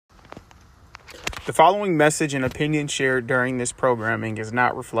The following message and opinion shared during this programming is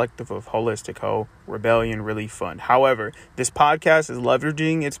not reflective of Holistic Ho Rebellion Relief Fund. However, this podcast is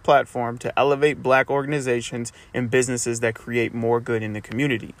leveraging its platform to elevate Black organizations and businesses that create more good in the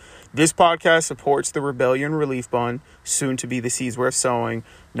community. This podcast supports the Rebellion Relief Fund, soon to be the Seeds Worth Sowing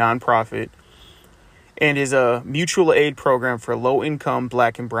nonprofit, and is a mutual aid program for low-income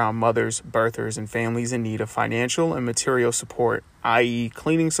Black and brown mothers, birthers, and families in need of financial and material support, i.e.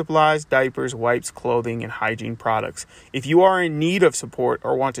 cleaning supplies, diapers, wipes, clothing, and hygiene products. If you are in need of support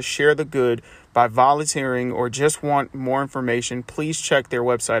or want to share the good by volunteering or just want more information, please check their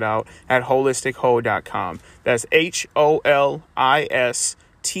website out at holisticho.com. That's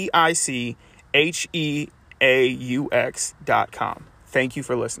HOLISTICHEAUX.com. Thank you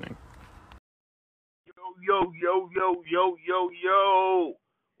for listening. Yo.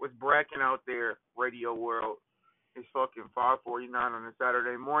 What's bracking out there, radio world? It's fucking 5:49 on a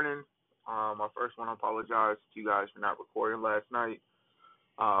Saturday morning. I first want to apologize to you guys for not recording last night.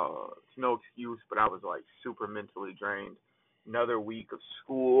 It's no excuse, but I was like super mentally drained. Another week of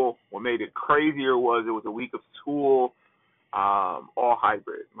school. What made it crazier was it was a week of school, all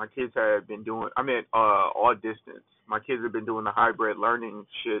hybrid. My kids had been doing, all distance. My kids have been doing the hybrid learning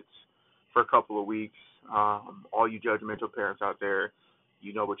shits for a couple of weeks. All you judgmental parents out there,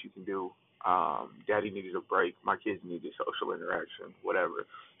 you know what you can do. Daddy needed a break. My kids needed social interaction, whatever.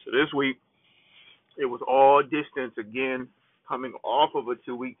 So this week, it was all distance again, coming off of a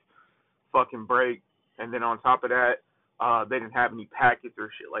 2-week fucking break. And then on top of that, they didn't have any packets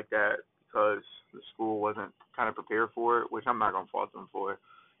or shit like that because the school wasn't kind of prepared for it, which I'm not going to fault them for.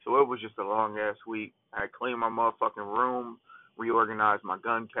 So it was just a long-ass week. I cleaned my motherfucking room, reorganized my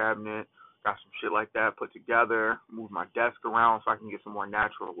gun cabinet, got some shit like that put together, moved my desk around so I can get some more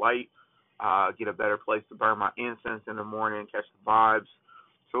natural light, get a better place to burn my incense in the morning, catch the vibes.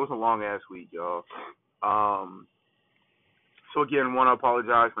 So it was a long-ass week, y'all. So again, want to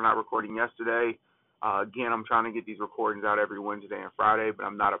apologize for not recording yesterday. Again, I'm trying to get these recordings out every Wednesday and Friday, but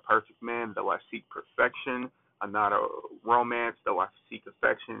I'm not a perfect man, though I seek perfection. I'm not a romance, though I seek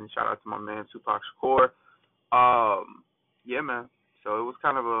affection. Shout out to my man, Tupac Shakur. Yeah, man. So it was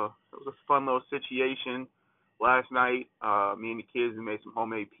kind of a fun little situation last night. Me and the kids made some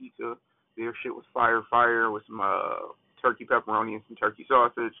homemade pizza. Their shit was fire with some turkey pepperoni and some turkey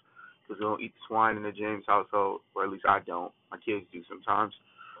sausage because we don't eat the swine in the James household, or at least I don't. My kids do sometimes.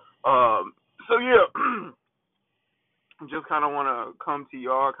 So yeah, just kind of want to come to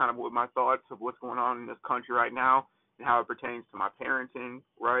y'all kind of with my thoughts of what's going on in this country right now and how it pertains to my parenting,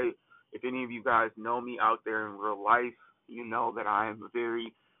 right? If any of you guys know me out there in real life, you know that I am a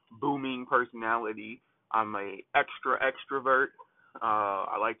very booming personality. I'm a extrovert.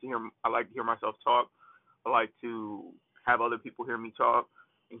 I like to hear myself talk. I like to have other people hear me talk,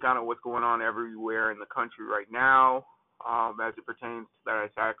 and kind of what's going on everywhere in the country right now, as it pertains to that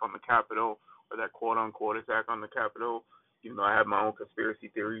attack on the Capitol, or that quote unquote attack on the Capitol. Even though I have my own conspiracy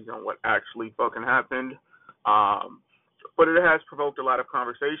theories on what actually fucking happened, but it has provoked a lot of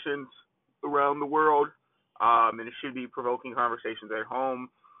conversations around the world. And it should be provoking conversations at home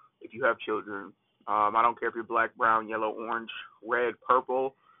if you have children. I don't care if you're black, brown, yellow, orange, red,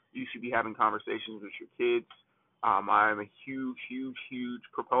 purple. You should be having conversations with your kids. I am a huge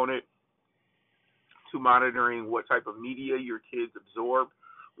proponent to monitoring what type of media your kids absorb.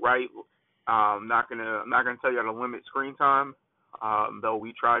 Right? I'm not gonna tell you how to limit screen time. Though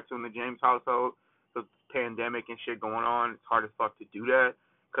we tried to in the James household, the pandemic and shit going on. It's hard as fuck to do that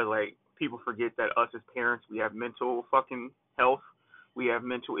because like. People forget that us as parents, we have mental fucking health. We have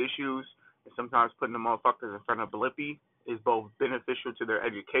mental issues. And sometimes putting the motherfuckers in front of Blippi is both beneficial to their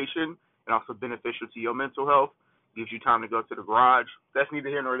education and also beneficial to your mental health. Gives you time to go to the garage. That's neither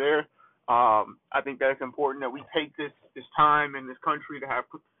here nor there. I think that it's important that we take this time in this country to have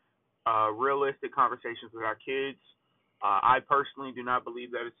realistic conversations with our kids. I personally do not believe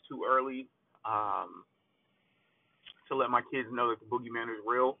that it's too early to let my kids know that the boogeyman is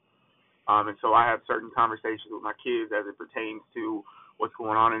real. And so I have certain conversations with my kids as it pertains to what's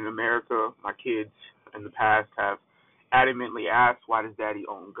going on in America. My kids in the past have adamantly asked, why does daddy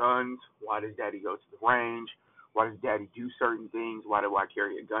own guns? Why does daddy go to the range? Why does daddy do certain things? Why do I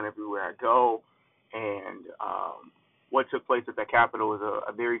carry a gun everywhere I go? And what took place at the Capitol is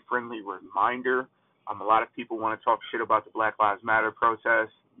a very friendly reminder. A lot of people want to talk shit about the Black Lives Matter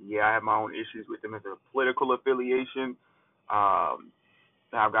protest. Yeah, I have my own issues with them as a political affiliation.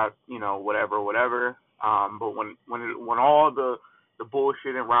 I've got, whatever. But when all the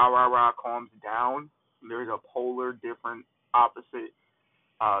bullshit and rah calms down, there's a polar different opposite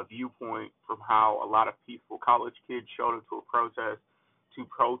viewpoint from how a lot of peaceful college kids showed up to a protest to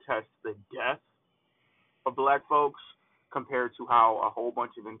protest the death of black folks compared to how a whole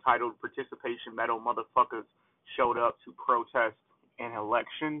bunch of entitled participation medal motherfuckers showed up to protest an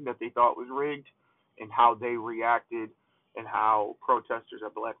election that they thought was rigged, and how they reacted, and how protesters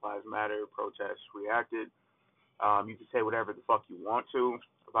at Black Lives Matter protests reacted. You can say whatever the fuck you want to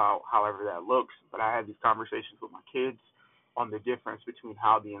about however that looks, but I had these conversations with my kids on the difference between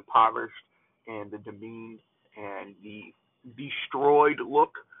how the impoverished and the demeaned and the destroyed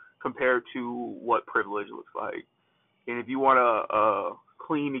look compared to what privilege looks like. And if you want a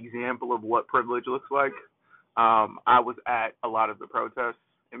clean example of what privilege looks like, I was at a lot of the protests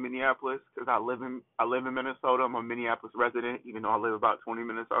in Minneapolis because I live in Minnesota. I'm a Minneapolis resident, even though I live about 20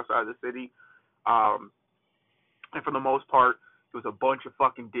 minutes outside the city. And for the most part, it was a bunch of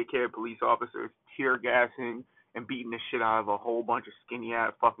fucking dickhead police officers tear gassing and beating the shit out of a whole bunch of skinny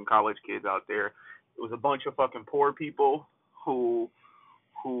ass fucking college kids out there. It was a bunch of fucking poor people who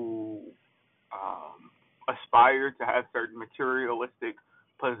aspired to have certain materialistic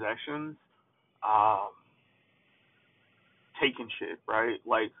possessions, taking shit, right?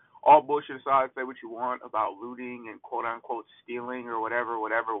 Like, all bullshit aside, say what you want about looting and quote unquote stealing or whatever,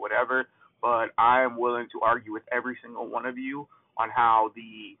 but I am willing to argue with every single one of you on how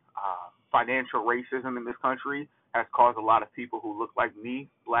the financial racism in this country has caused a lot of people who look like me,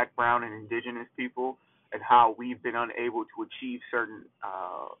 black, brown, and indigenous people, and how we've been unable to achieve certain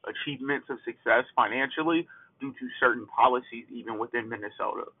achievements of success financially due to certain policies even within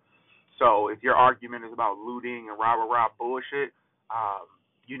Minnesota. So if your argument is about looting and rah-rah-rah bullshit,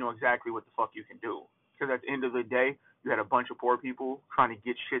 you know exactly what the fuck you can do. Because at the end of the day, you had a bunch of poor people trying to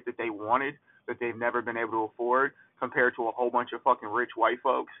get shit that they wanted that they've never been able to afford, compared to a whole bunch of fucking rich white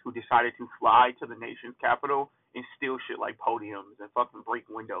folks who decided to fly to the nation's capital and steal shit like podiums and fucking break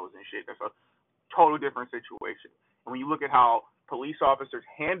windows and shit. That's a total different situation. And when you look at how police officers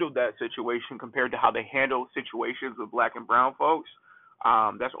handled that situation compared to how they handle situations with black and brown folks,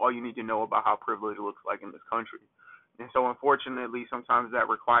 that's all you need to know about how privilege looks like in this country. And so unfortunately, sometimes that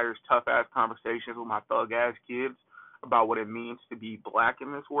requires tough-ass conversations with my thug-ass kids about what it means to be black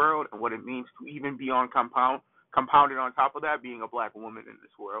in this world and what it means to even be on compounded on top of that, being a black woman in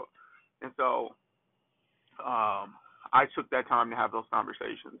this world. And so I took that time to have those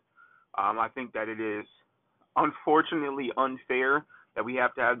conversations. I think that it is unfortunately unfair that we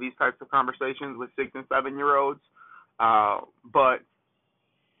have to have these types of conversations with 6 and 7-year-olds. But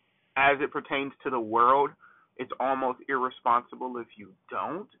as it pertains to the world, it's almost irresponsible if you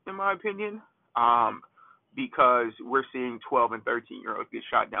don't, in my opinion, because we're seeing 12 and 13-year-olds get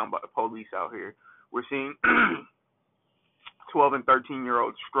shot down by the police out here. We're seeing 12 and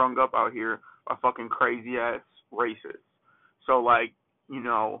 13-year-olds strung up out here are fucking crazy-ass racists. So, like, you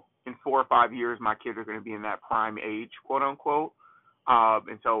know, in 4 or 5 years, my kids are going to be in that prime age, quote-unquote,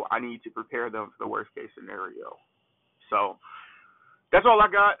 and so I need to prepare them for the worst-case scenario. So that's all I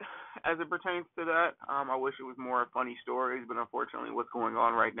got as it pertains to that. I wish it was more funny stories, but unfortunately what's going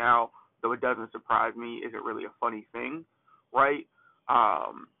on right now, though it doesn't surprise me, isn't really a funny thing, right?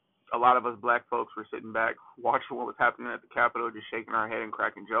 A lot of us black folks were sitting back watching what was happening at the Capitol, just shaking our head and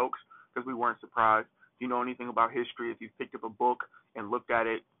cracking jokes because we weren't surprised. If you know anything about history, if you've picked up a book and looked at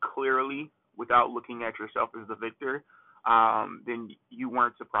it clearly without looking at yourself as the victor, then you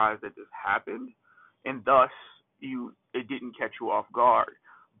weren't surprised that this happened, and thus it didn't catch you off guard.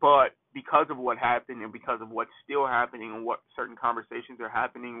 But because of what happened and because of what's still happening and what certain conversations are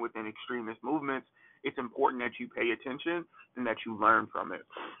happening within extremist movements, it's important that you pay attention and that you learn from it.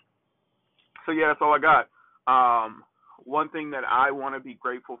 So yeah, that's all I got. One thing that I want to be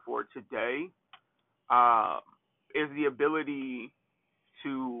grateful for today is the ability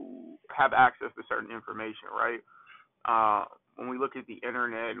to have access to certain information, right? When we look at the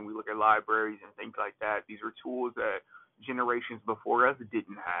internet and we look at libraries and things like that, these are tools that generations before us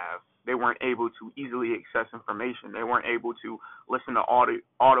didn't have. They weren't able to easily access information. They weren't able to listen to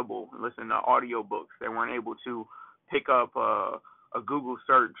Audible and listen to audiobooks. They weren't able to pick up a Google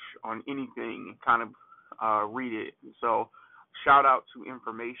search on anything and kind of read it. So shout out to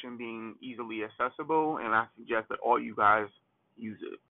information being easily accessible, and I suggest that all you guys use it.